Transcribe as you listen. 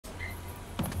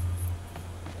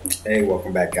Hey,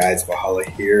 welcome back, guys. Valhalla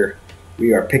here.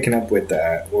 We are picking up with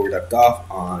where we left off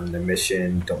on the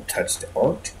mission Don't Touch the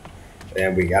Art.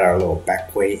 And we got our little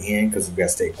back way in because we got to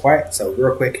stay quiet. So,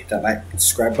 real quick, hit that like and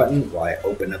subscribe button while I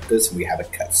open up this and we have a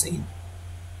cutscene.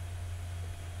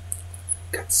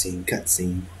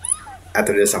 Cutscene.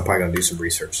 After this, I'm probably going to do some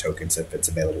research tokens if it's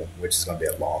available, which is going to be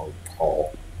a long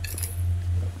haul.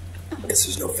 I guess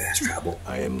there's no fast travel.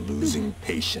 I am losing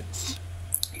patience.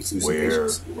 He's losing Where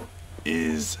patience.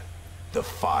 is the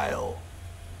file?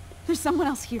 There's someone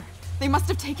else here. They must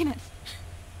have taken it.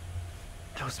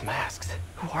 Those masks.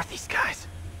 Who are these guys?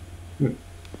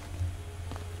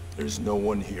 There's no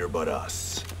one here but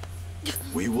us.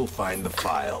 We will find the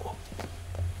file,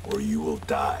 or you will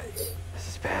die. This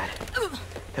is bad.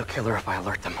 They'll kill her if I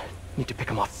alert them. Need to pick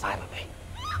them off silently.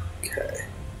 Okay.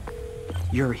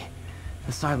 Yuri,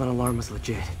 the silent alarm was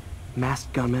legit.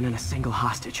 Masked gunmen and a single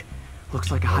hostage.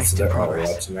 Looks like a heist in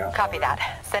progress. Copy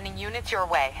that. Sending units your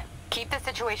way. Keep the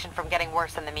situation from getting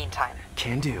worse in the meantime.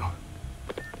 Can do.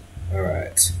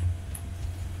 Alright.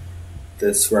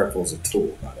 This rifle is a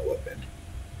tool, not a weapon.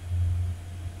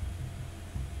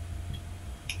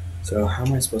 So how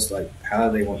am I supposed to, like, how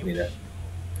do they want me to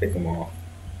pick them off?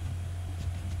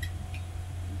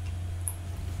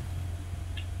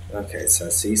 Okay, so I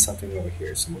see something over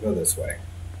here, so we'll go this way.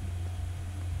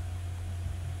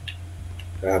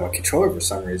 I have a controller for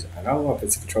some reason. I don't know if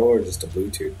it's a controller or just a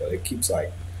Bluetooth, but it keeps,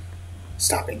 like,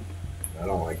 stopping. I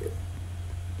don't like it.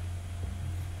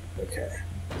 Okay.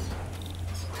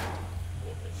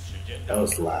 That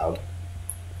was loud.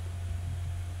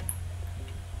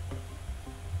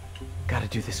 Gotta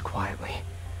do this quietly.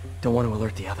 Don't want to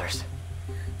alert the others.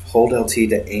 Hold LT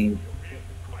to aim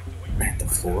at the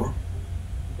floor.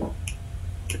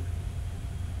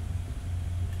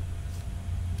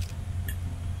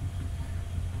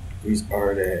 These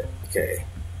are the okay.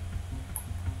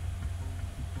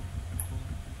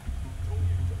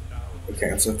 Okay,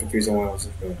 I'm so confused on what I was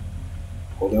doing.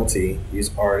 Hold LT.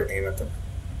 Use R to aim at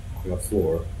on the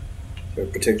floor to a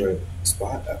particular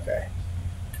spot. Okay.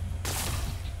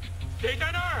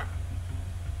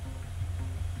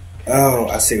 Oh,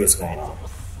 I see what's going on.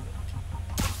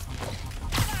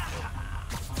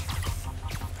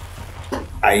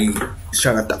 I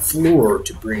shot at the floor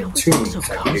to bring him to me so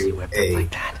I can do a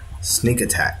sneak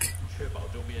attack.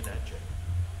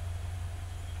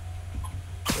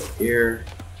 Go here.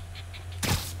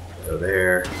 Go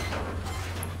there.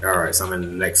 Alright, so I'm in the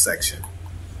next section.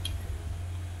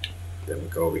 Then we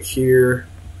go over here.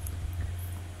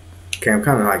 Okay, I'm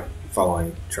kind of like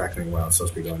following, tracking where I'm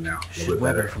supposed to be going now. A little bit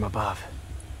better. From above.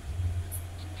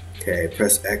 Okay,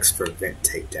 press X for vent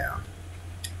takedown.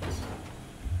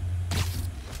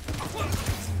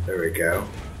 There we go.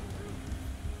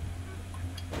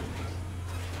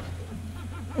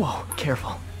 Whoa,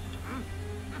 careful.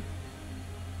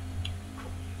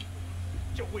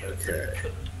 Okay.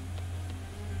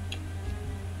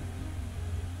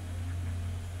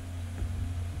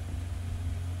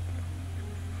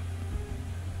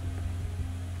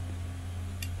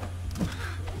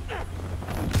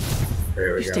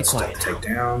 There we go. Stay quiet. Take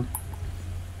down.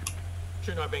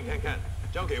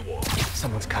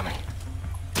 Someone's coming.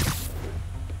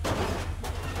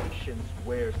 Patience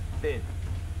wears thin.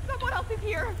 Someone else is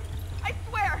here. I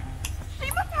swear.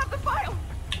 She must have the file.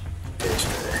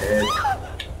 Head.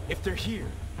 If they're here,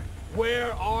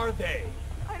 where are they?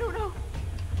 I don't know.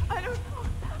 I don't know.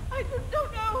 I just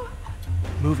don't know.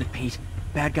 Move it, Pete.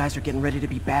 Bad guys are getting ready to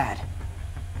be bad.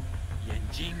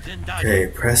 Okay,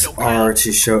 press R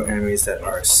to show enemies that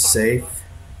are safe.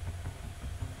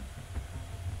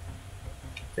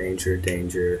 Danger,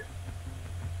 danger.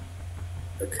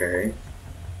 Okay.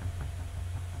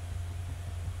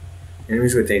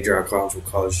 Enemies with danger on columns will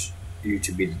cause you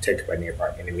to be detected by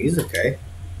nearby enemies. Okay.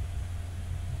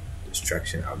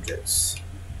 Destruction objects.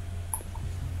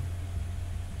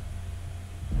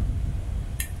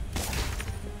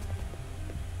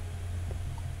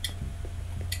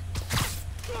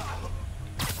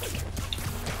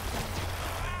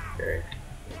 Okay.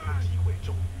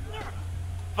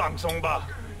 放松吧，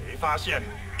没发现。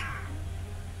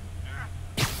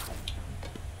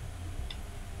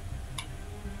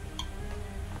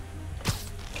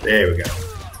There we go.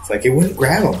 It's like it wouldn't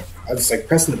grab him. I was like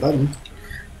pressing the button.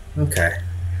 Okay.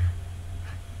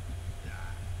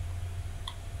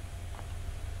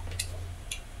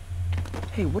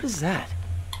 Hey, what is that?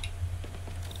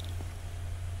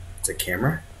 It's a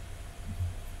camera.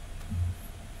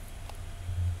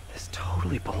 This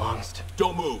totally belongs to...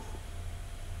 Don't move.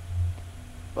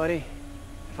 Buddy,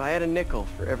 if I had a nickel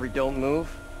for every don't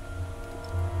move...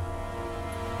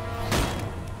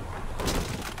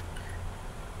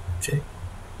 MJ?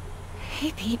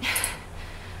 Hey, Pete.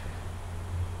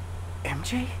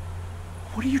 MJ?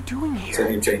 What are you doing So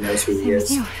here? MJ knows who he Same as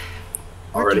is you.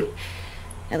 already.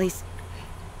 At least,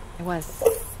 it was.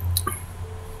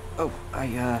 Oh,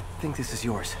 I think this is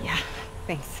yours. Yeah,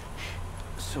 thanks.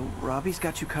 So Robbie's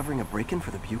got you covering a break-in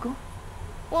for the Bugle?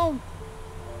 Well,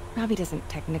 Robbie doesn't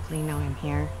technically know I'm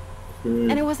here.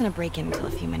 And it wasn't a break-in until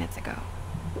a few minutes ago.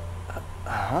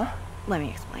 Huh? Let me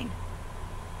explain.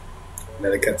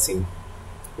 Another cutscene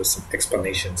with some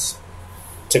explanations.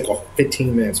 Took off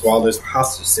 15 minutes while there's a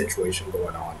hostage situation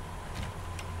going on.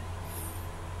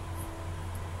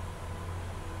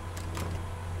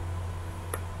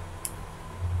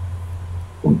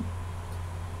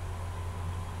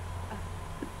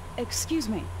 Excuse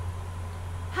me.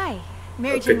 Hi,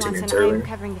 Mary Oh, Jane 15 Watson. minutes I'm earlier.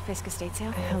 covering the Fisk estate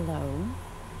sale. Hello.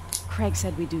 Craig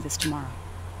said we'd do this tomorrow.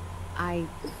 I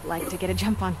like to get a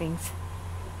jump on things.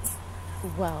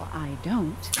 Well, I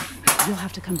don't. You'll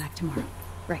have to come back tomorrow.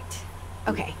 Right.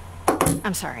 Okay.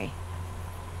 I'm sorry.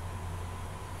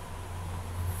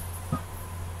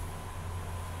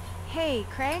 Hey,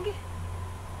 Craig?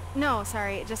 No,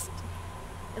 sorry. It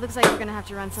looks like we're gonna have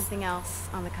to run something else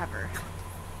on the cover.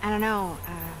 I don't know.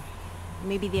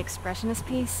 Maybe the expressionist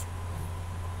piece?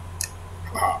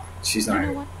 Ah, she's not You know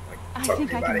even, what? like, I talking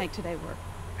think I about can it. make today work.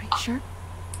 Are you sure?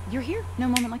 You're here. No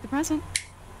moment like the present.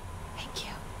 Thank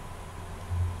you.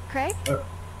 Craig? Oh.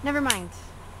 Never mind.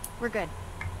 We're good.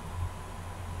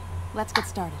 Let's get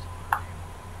started.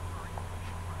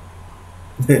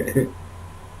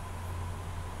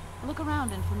 Look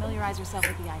around and familiarize yourself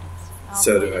with the items. I'll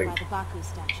So be do waiting I- by the Baku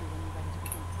statue when you're ready to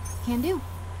begin. Can do.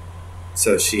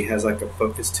 So she has like a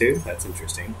focus too? That's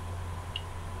interesting.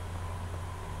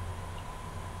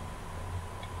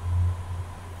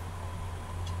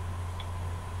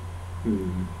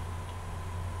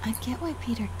 I get why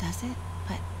Peter does it,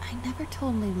 but I never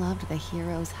totally loved the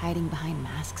heroes hiding behind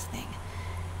masks thing.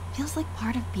 Feels like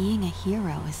part of being a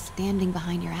hero is standing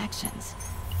behind your actions.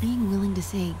 Being willing to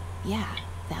say, yeah,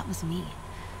 that was me.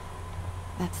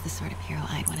 That's the sort of hero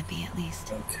I'd want to be, at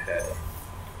least. Okay.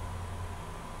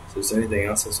 So is there anything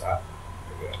else that's there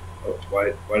we go. Oh,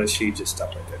 why does she just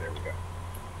stop right there? There we go.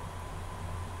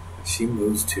 She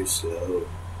moves too slow.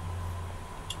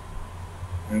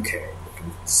 Okay,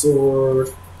 looking at the sword.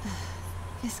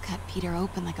 Fisk cut Peter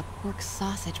open like a pork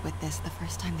sausage with this the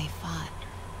first time they fought.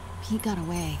 Pete got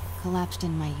away, collapsed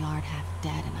in my yard half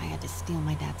dead, and I had to steal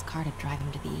my dad's car to drive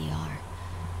him to the ER.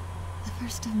 The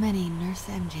first of many Nurse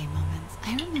MJ moments.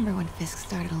 I remember when Fisk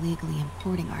started illegally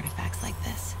importing artifacts like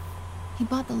this. He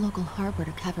bought the local harbor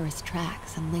to cover his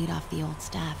tracks and laid off the old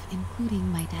staff,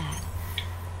 including my dad.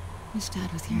 Wish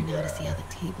Dad was here now to see how the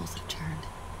tables have turned.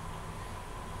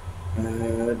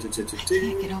 I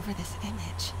can't get over this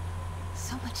image.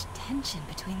 So much tension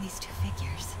between these two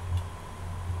figures.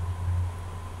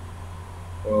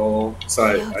 Well, so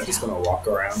I just want to walk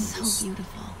around and So just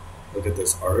beautiful. look at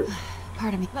this art.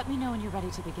 Pardon me. Let me know when you're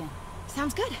ready to begin.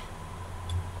 Sounds good.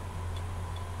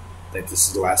 I think this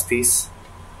is the last piece.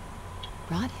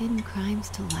 Brought hidden crimes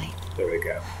to light. There we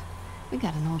go. We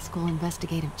got an old school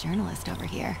investigative journalist over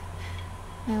here.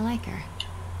 I like her.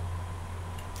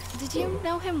 Did you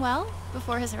know him well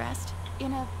before his arrest?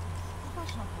 In a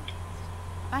professional context.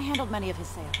 I handled many of his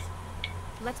sales.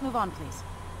 Let's move on, please.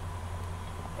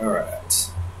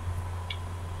 Alright.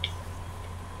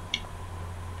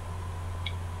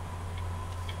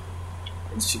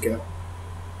 Where'd she go?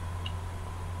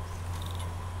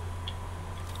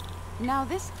 Now,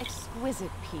 this exquisite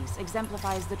piece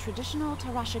exemplifies the traditional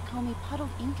Tarashikomi puddled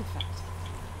ink effect.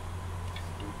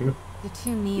 The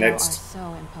two Neo Next. are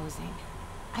so imposing.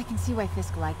 I can see why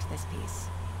Fisk liked this piece.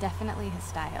 Definitely his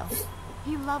style.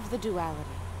 He loved the duality.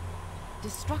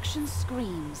 Destruction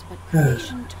screams, but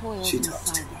creation toils She in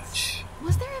talks too silence. much.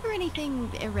 Was there ever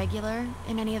anything irregular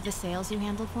in any of the sales you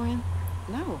handled for him?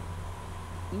 No.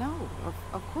 No,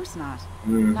 of course not.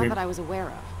 Mhm. Not that I was aware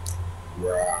of.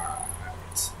 Right.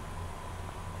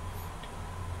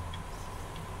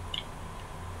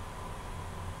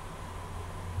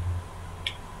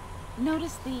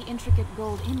 Notice the intricate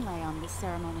gold inlay on this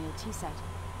ceremonial tea set.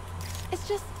 It's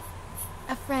just...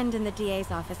 A friend in the DA's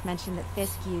office mentioned that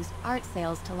Fisk used art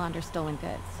sales to launder stolen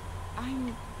goods.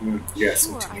 I'm Yes,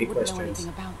 sure too I many wouldn't know questions. anything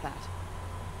about that.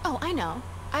 Oh, I know.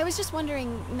 I was just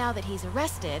wondering, now that he's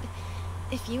arrested,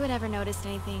 if you had ever noticed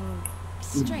anything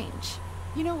strange.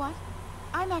 You know what?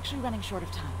 I'm actually running short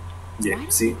of time. Yeah, Why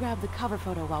don't see? we grab the cover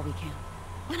photo while we can?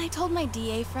 When I told my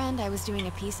DA friend I was doing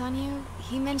a piece on you,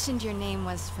 he mentioned your name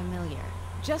was familiar.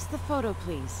 Just the photo,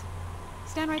 please.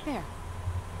 Stand right there.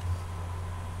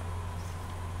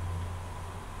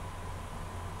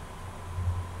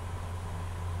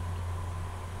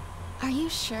 Are you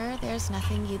sure there's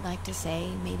nothing you'd like to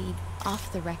say, maybe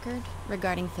off the record,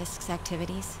 regarding Fisk's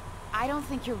activities? I don't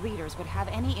think your readers would have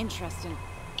any interest in...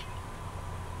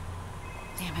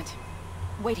 Damn it.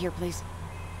 Wait here, please.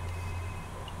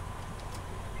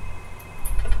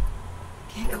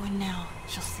 Can't go in now.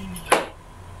 She'll see me.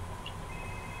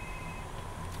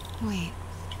 Wait.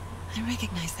 I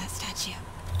recognize that statue.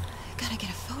 Gotta get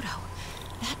a photo.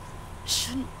 That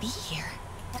shouldn't be here.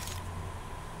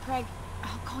 Craig,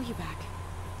 I'll call you back.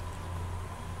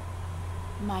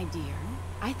 My dear,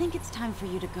 I think it's time for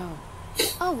you to go.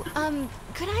 Oh,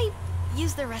 could I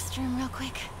use the restroom real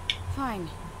quick? Fine.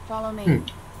 Follow me.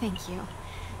 Thank you.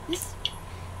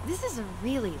 This is a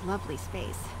really lovely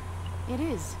space. It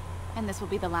is. And this will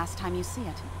be the last time you see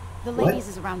it. The What? ladies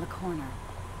is around the corner.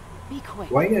 Be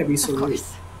quick. Why you gotta be so Of rude?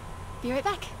 course. Be right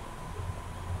back.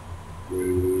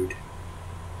 Rude.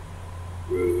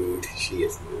 Rude. She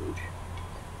is rude.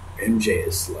 MJ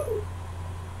is slow.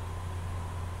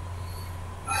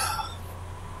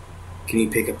 Can you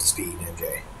pick up the speed,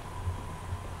 MJ?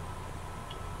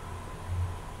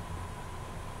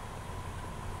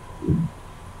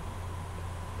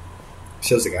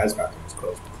 Shows the guy's bathroom is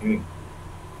closed but clean.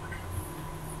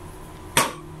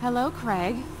 Hello,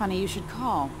 Craig. Funny you should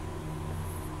call.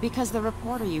 Because the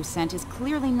reporter you sent is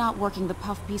clearly not working the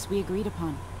puff piece we agreed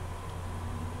upon.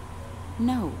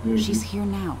 No, she's here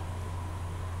now.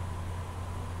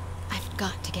 I've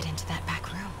got to get into that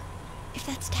back room. If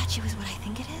that statue is what I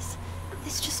think it is,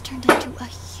 this just turned into a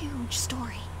huge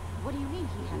story. What do you mean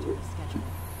he had to reschedule?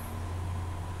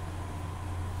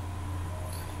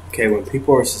 Okay, when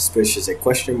people are suspicious, a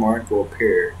question mark will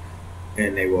appear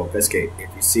and they will investigate. If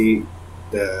you see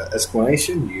the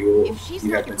exclamation, you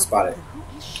have been spotted. Who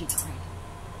is she, Craig?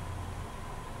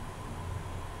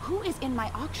 Who is in my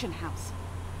auction house?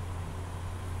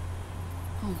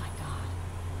 Oh my god.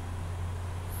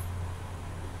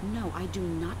 No, I do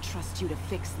not trust you to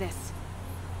fix this.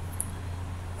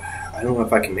 I don't know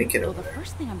if I can make it Well, over the there.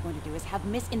 first thing I'm going to do is have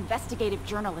Miss Investigative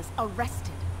Journalist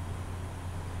arrested.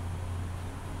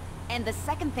 And the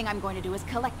second thing I'm going to do is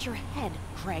collect your head,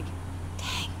 Craig.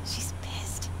 Dang, she's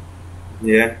pissed.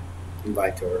 Yeah, you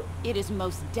lied to her. It is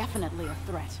most definitely a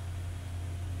threat.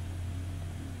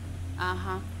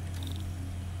 Uh-huh.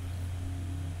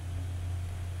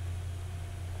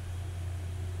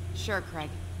 Sure, Craig.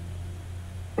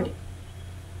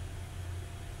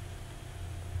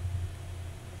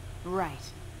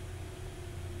 Right.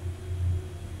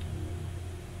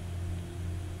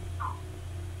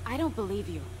 I don't believe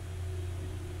you.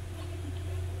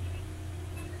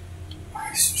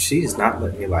 She is not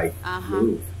letting me like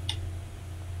move.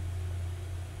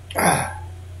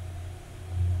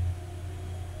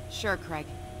 Sure, Craig.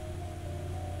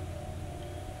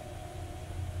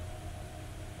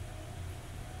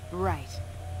 Right.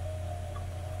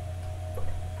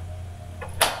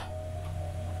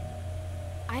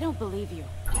 I don't believe you.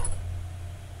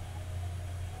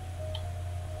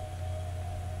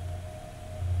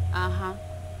 Uh-huh.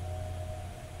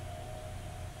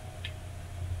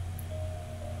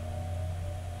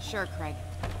 Sure, Craig.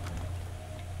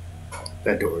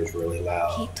 That door is really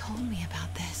loud. He told me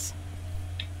about this.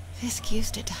 Fisk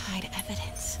used it to hide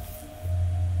evidence.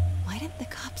 Why didn't the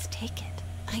cops take it?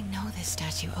 I know this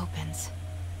statue opens.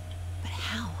 But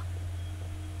how?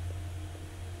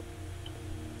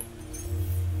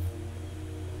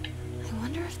 I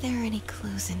wonder if there are any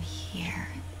clues in here.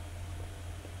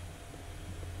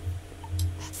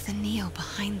 That's the Neo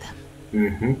behind them.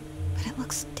 Mm-hmm. But it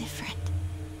looks different.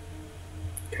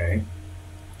 Okay.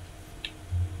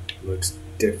 Looks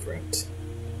different.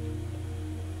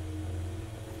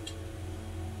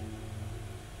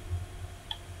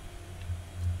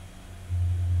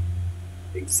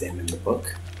 Examine the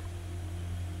book.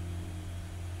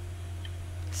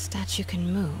 Statue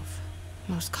can move.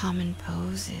 Most common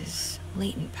pose is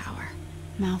latent power.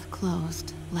 Mouth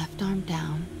closed, left arm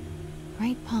down,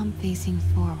 right palm facing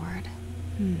forward.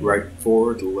 Right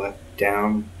forward, left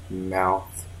down,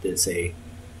 mouth is a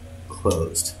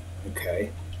closed.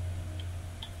 Okay.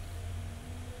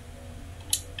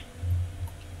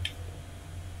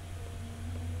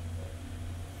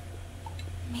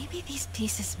 Maybe these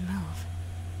pieces move.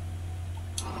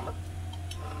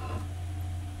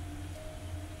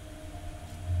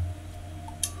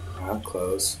 Mouth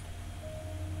closed.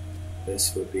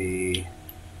 This would be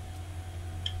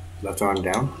left arm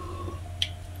down.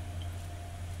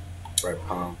 Right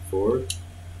palm forward.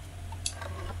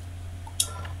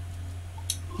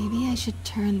 Maybe I should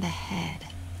turn the head.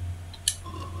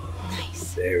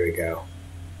 Nice. There we go.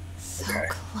 So Okay.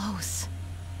 close.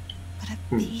 But a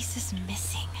piece is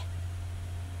missing.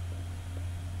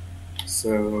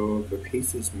 So the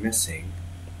piece is missing.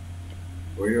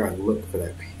 Where do I look for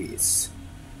that piece?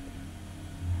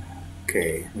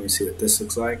 Okay, let me see what this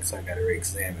looks like, so I gotta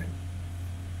re-examine.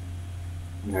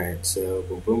 Alright, so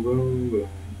boom, boom, boom, boom,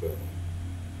 boom.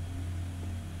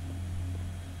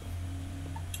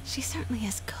 She certainly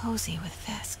is cozy with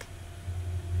Fisk.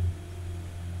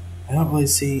 I don't really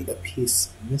see a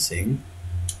piece missing.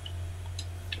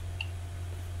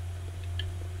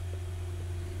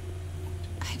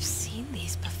 I've seen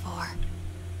these before.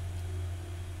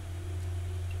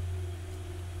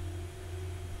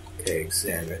 Okay,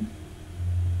 examine.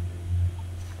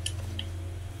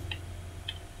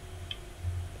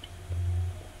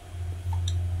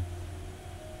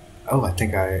 Oh, I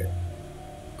think I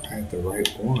had the right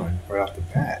one right off the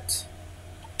bat.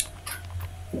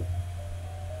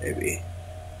 Maybe.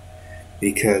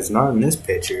 Because not in this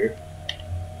picture,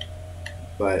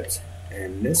 but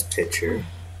in this picture,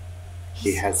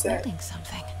 he has that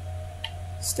something.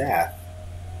 staff.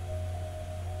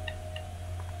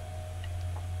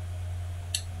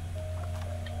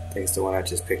 I think it's the one I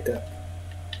just picked up.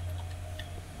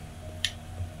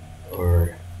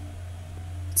 Or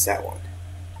it's that one.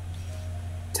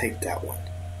 Take that one.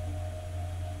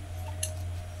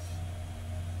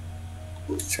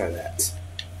 Let's try that.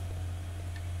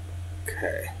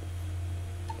 Okay.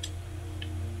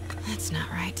 That's not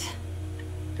right.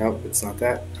 Nope, it's not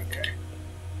that? Okay.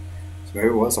 So maybe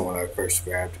it was the one I first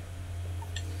grabbed.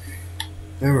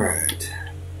 Alright.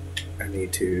 I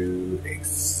need to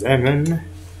examine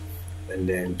and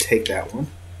then take that one.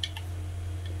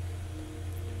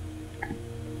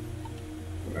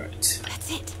 Alright.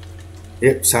 That's it.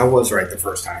 Yep, so I was right the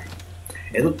first time.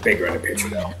 It looked bigger in the picture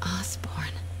though. Osborne.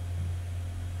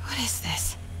 What is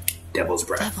this? Devil's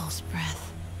breath. Devil's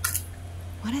breath.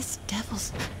 What is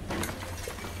devil's...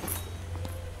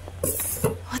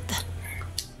 What the...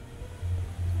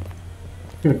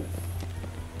 And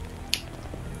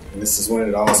this is when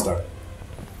it all started.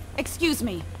 Excuse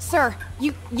me, sir.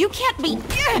 You can't be...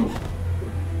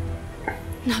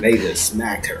 They just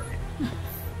smacked her.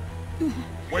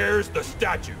 Where's the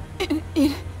statue?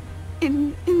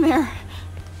 In there.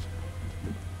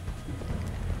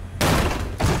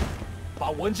 把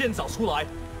文件找出来。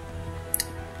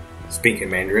 Speaking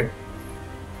Mandarin.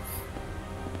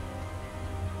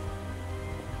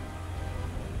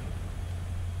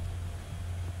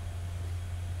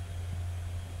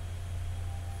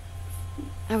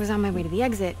 I was on my way to the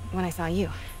exit when I saw you.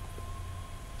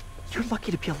 You're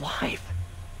lucky to be alive.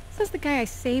 Says the guy I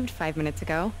saved 5 minutes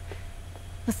ago.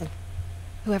 Listen,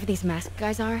 whoever these masked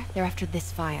guys are, they're after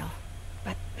this file.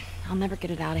 But I'll never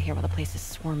get it out of here while the place is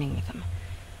swarming with them.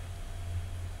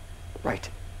 Right.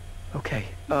 Okay,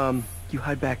 you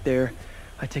hide back there.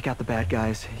 I take out the bad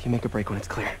guys. You make a break when it's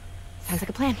clear. Sounds like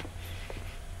a plan.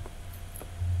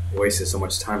 Wasted so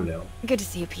much time though. Good to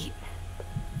see you, Pete.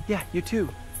 Yeah, you too.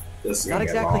 This is Not gonna be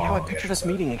a exactly how I long pictured us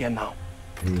episode. meeting again, though.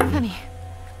 Funny.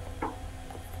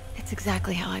 It's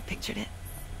exactly how I pictured it.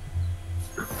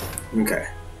 Okay.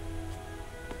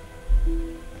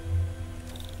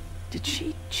 Did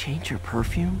she change her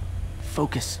perfume?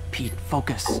 Focus, Pete,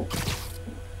 focus.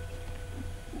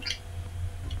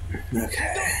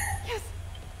 Okay. Yes.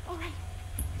 All right.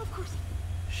 Of course.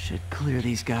 Should clear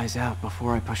these guys out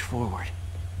before I push forward.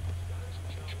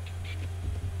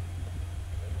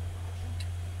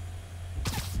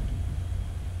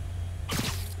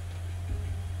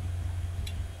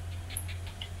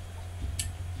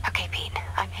 Okay, Pete.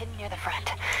 I'm hidden near the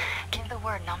front. Give the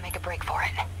word and I'll make a break for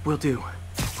it. Will do.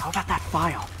 How about that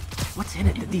file? What's in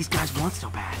it that these guys want so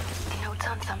bad? Notes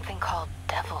on something called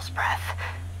Devil's Breath.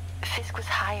 Fisk was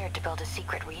hired to build a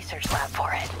secret research lab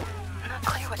for it. Not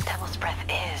clear what Devil's Breath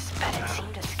is, but it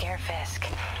seemed to scare Fisk.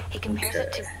 He compares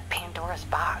it to Pandora's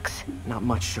box. Not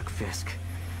much shook Fisk.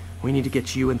 We need to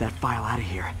get you and that file out of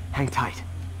here. Hang tight.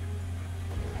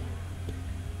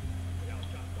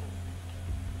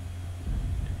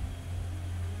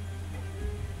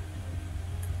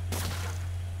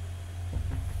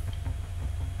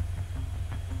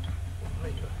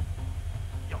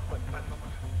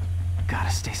 Gotta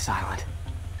stay silent.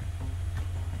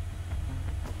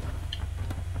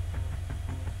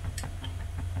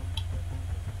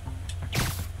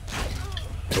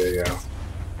 There you go.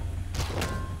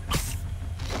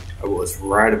 I was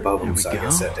right above him, There we so I go.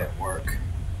 guess that didn't work.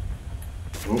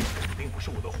 Oop. 并不是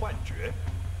我的幻觉。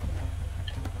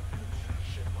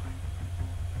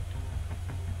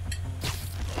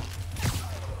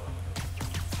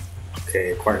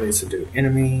 Okay, quietly subdue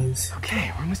enemies.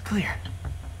 Okay, room is clear.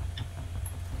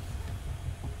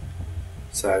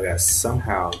 So I gotta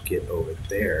somehow get over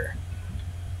there.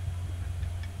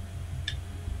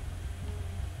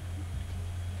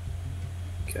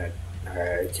 Okay.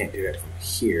 I can't do that from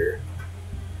here.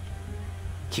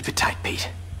 Keep it tight, Pete.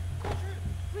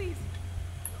 Please.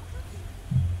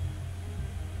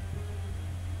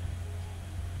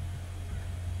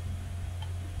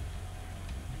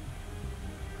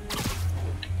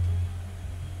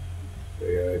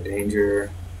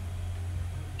 Danger.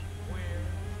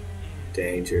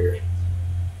 Danger.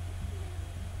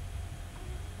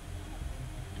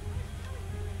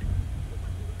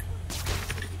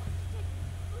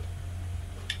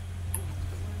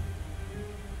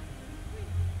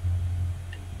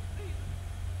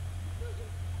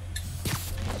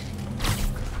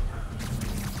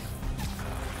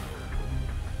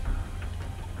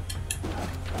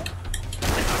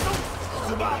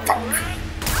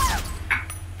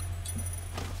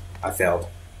 I failed.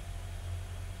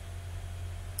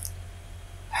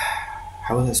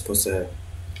 How was I supposed to?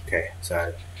 Okay,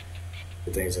 so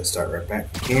the things that start right back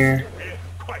here.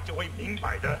 快就会明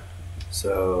白的。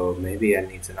 So maybe I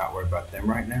need to not worry about them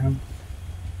right now.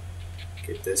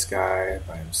 Get this guy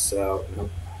by himself.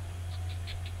 Nope.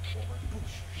 我们不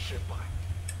许失败。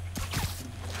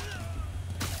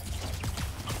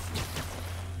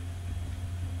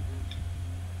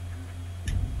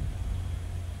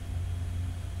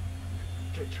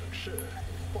这城市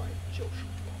坏就是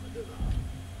我们的了。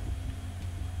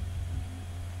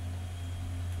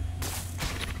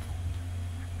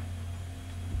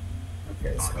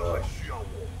 Okay, 哪 so 个需要我？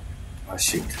 I'll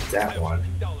shoot that one.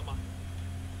 听到了吗？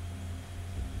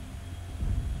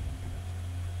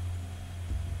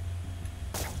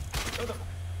等等，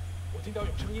我听到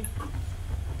有声音。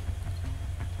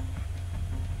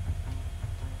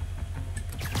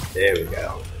 There we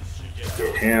go.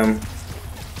 Get him.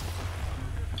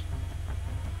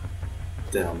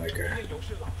 Then I'll make her. 有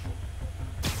事老说。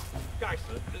该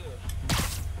死的！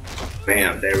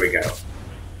 Bam, there we go.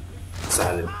 So I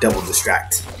had to double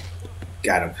distract.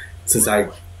 Got him. Since I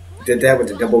did that with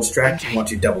the double distract, I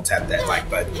want you to double tap that like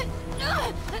button.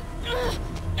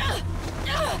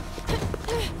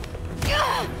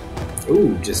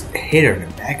 Ooh, just hit her in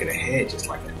the back of the head just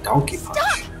like a donkey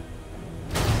punch.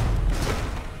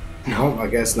 No, I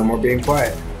guess no more being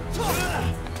quiet.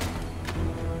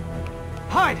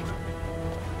 Hide!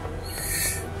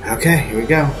 Okay, here we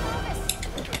go.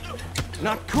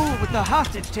 Not cool with the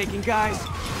hostage taking, guys.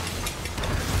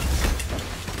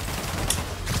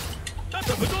 那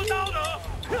怎么做到的？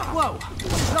 Whoa!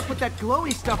 What's up with that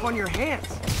glowy stuff on your hands?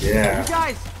 Yeah. You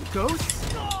guys, ghosts?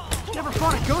 Never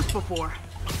fought a ghost before.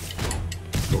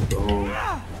 Boom.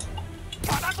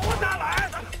 把他夺下来！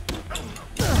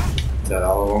 Is that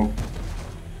all of them?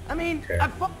 I mean, Okay. I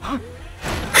fought...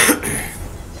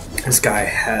 This guy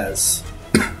has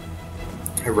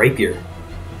a rapier.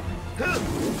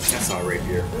 That's not a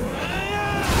rapier.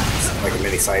 It's like a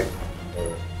mini sight.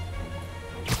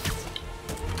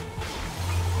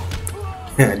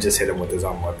 I just hit him with his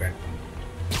own weapon.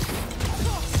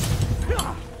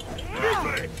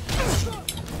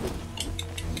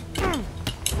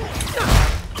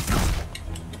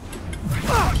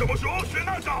 什么时候学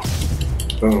那招？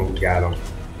 Boom, got him.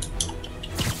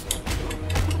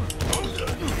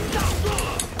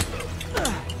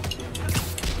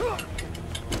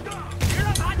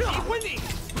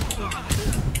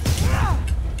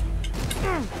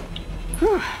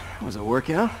 Was a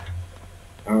workout?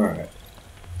 Alright.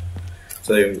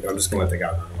 So I'm just gonna let the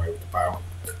guy run away with the file.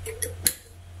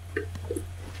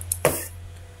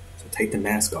 So take the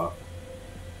mask off.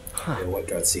 Huh. And what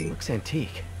do I see? Looks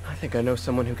antique. I think I know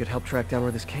someone who could help track down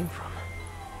where this came from.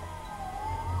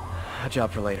 A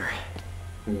job for later.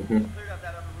 Mm-hmm.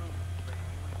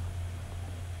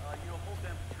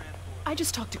 I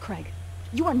just talked to Craig.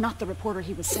 You are not the reporter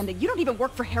he was sending. You don't even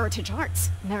work for Heritage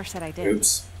Arts. Never said I did.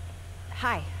 Oops.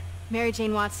 Hi, Mary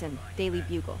Jane Watson, Daily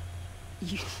Bugle.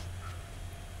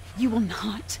 You will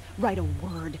not write a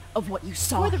word of what you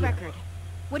saw For the here. record,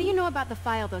 what do you know about the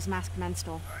file those masked men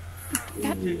stole?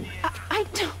 That, I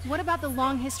don't... What about the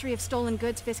long history of stolen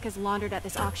goods Fisk has laundered at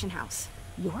this auction house?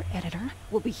 Your editor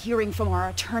will be hearing from our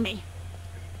attorney.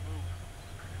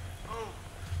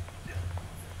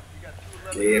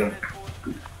 Get him.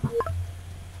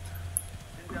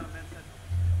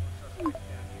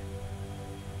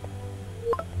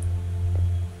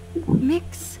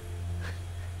 Mix?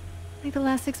 Like the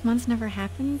last 6 months never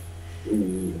happened?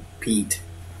 Ooh, Pete.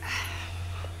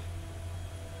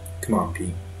 Come on,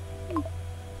 Pete.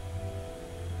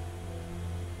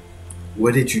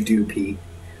 What did you do, Pete?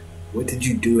 What did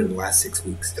you do in the last 6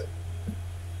 weeks?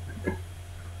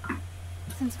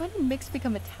 Since when did Mix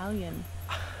become Italian?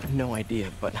 No idea,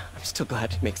 but I'm still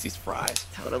glad he makes these fries.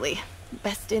 Totally.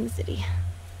 Best in the city.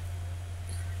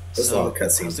 There's a lot of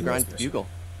cutscenes how's the in grind this at the Bugle?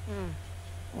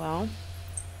 Well...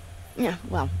 Yeah,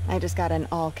 well, I just got an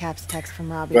all-caps text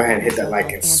from Robbie. Go ahead and hit that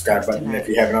like and subscribe button if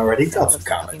you haven't already. Drop some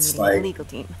comments. Like, tell me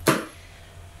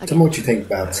what you think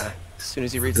about As soon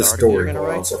as he reads the the article you're story gonna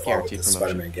world write, so far with guaranteed the promotion.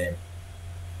 Spider-Man game.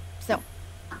 So,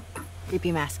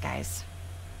 creepy mask guys.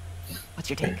 What's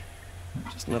your take?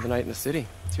 Just another night in the city.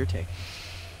 What's your take?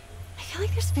 I feel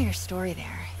like there's a bigger story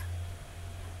there.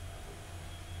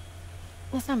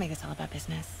 Let's not make this all about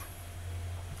business.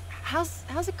 How's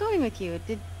it going with you?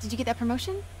 Did you get that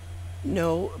promotion?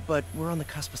 No, but we're on the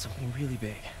cusp of something really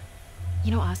big. You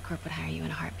know Oscorp would hire you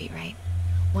in a heartbeat, right?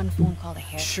 One phone call to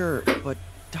hair. Sure, but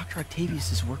Dr.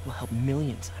 Octavius's work will help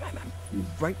millions. I'm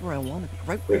right where I want to be.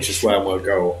 Right where Which is why I'm going to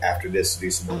go after this to do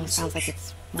some more Oh, sounds like research.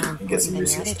 it's more And get important some than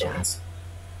your other research job. points.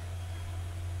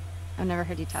 I've never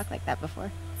heard you talk like that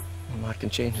before. A lot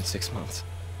can change in 6 months.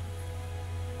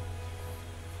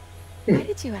 Why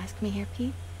did you ask me here,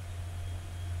 Pete?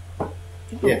 Oh,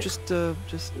 Yeah. just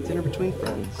dinner between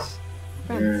friends.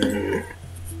 Friends. Mm,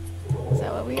 Is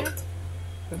that what we are?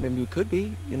 Maybe we could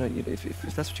be, you know, if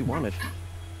that's what you wanted.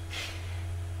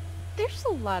 There's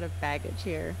a lot of baggage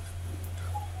here.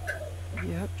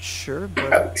 Yeah, sure,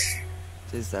 but ouch.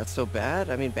 is that so bad?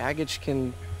 I mean, baggage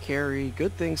can carry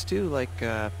good things too, like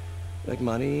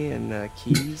money and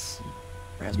keys.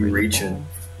 You're reaching.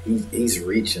 He's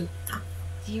reaching.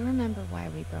 Do you remember why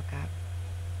we broke up?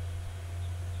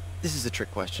 This is a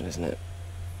trick question, isn't it?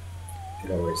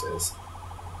 It always is.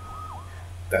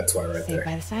 That's why right Saved there.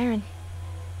 by the siren.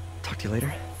 Talk to you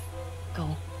later.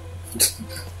 Go.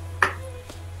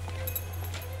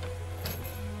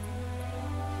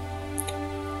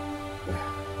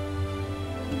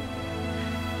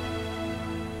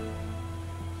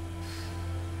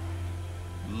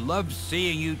 Love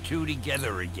seeing you two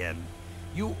together again.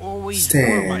 You always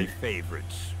Stan. were my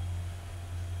favorites.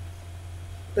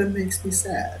 That makes me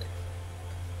sad.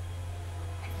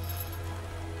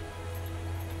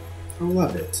 I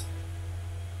love it.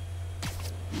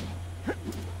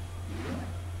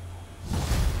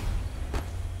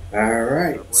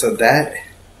 Alright, so that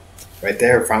right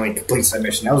there finally completes that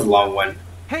mission. That was a long one.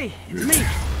 Hey, it's me.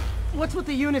 What's with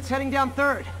the units heading down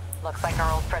third? Looks like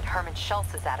our old friend Herman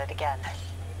Schultz is at it again.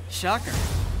 Shocker.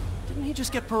 Didn't he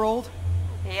just get paroled?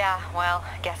 Yeah, well,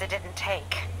 guess it didn't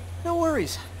take. No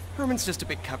worries. Herman's just a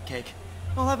big cupcake.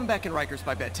 I'll have him back in Rikers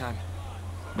by bedtime.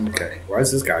 Okay, why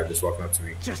is this guy just walking up to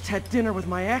me? Just had dinner with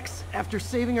my ex after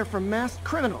saving her from masked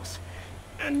criminals.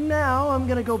 And now I'm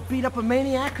gonna go beat up a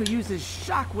maniac who uses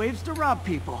shockwaves to rob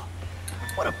people.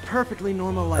 What a perfectly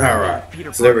normal life. Alright,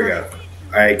 Peter so there we Parker.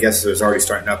 go. I guess there's already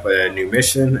starting up a new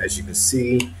mission, as you can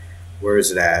see. Where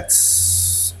is it at?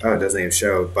 Oh, it doesn't even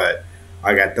show, but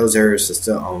I got those areas to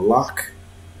still unlock.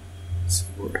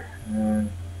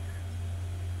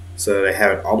 So they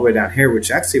have it all the way down here,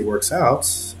 which actually works out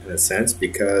in a sense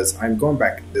because I'm going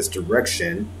back this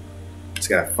direction. Just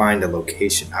gotta find the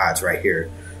location. Ah, it's right here.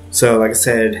 So, like I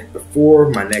said before,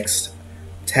 my next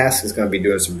task is going to be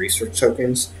doing some research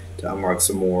tokens to unlock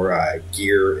some more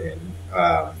gear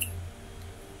and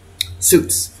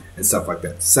suits and stuff like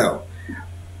that. So,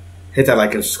 hit that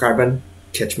like and subscribe button.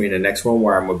 Catch me in the next one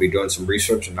where I'm going to be doing some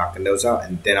research and knocking those out.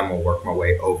 And then I'm going to work my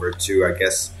way over to, I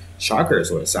guess, Shocker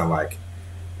is what it sounds like.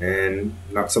 And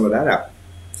knock some of that out.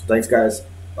 So thanks, guys.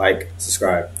 Like,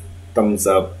 subscribe, thumbs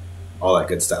up, all that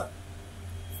good stuff.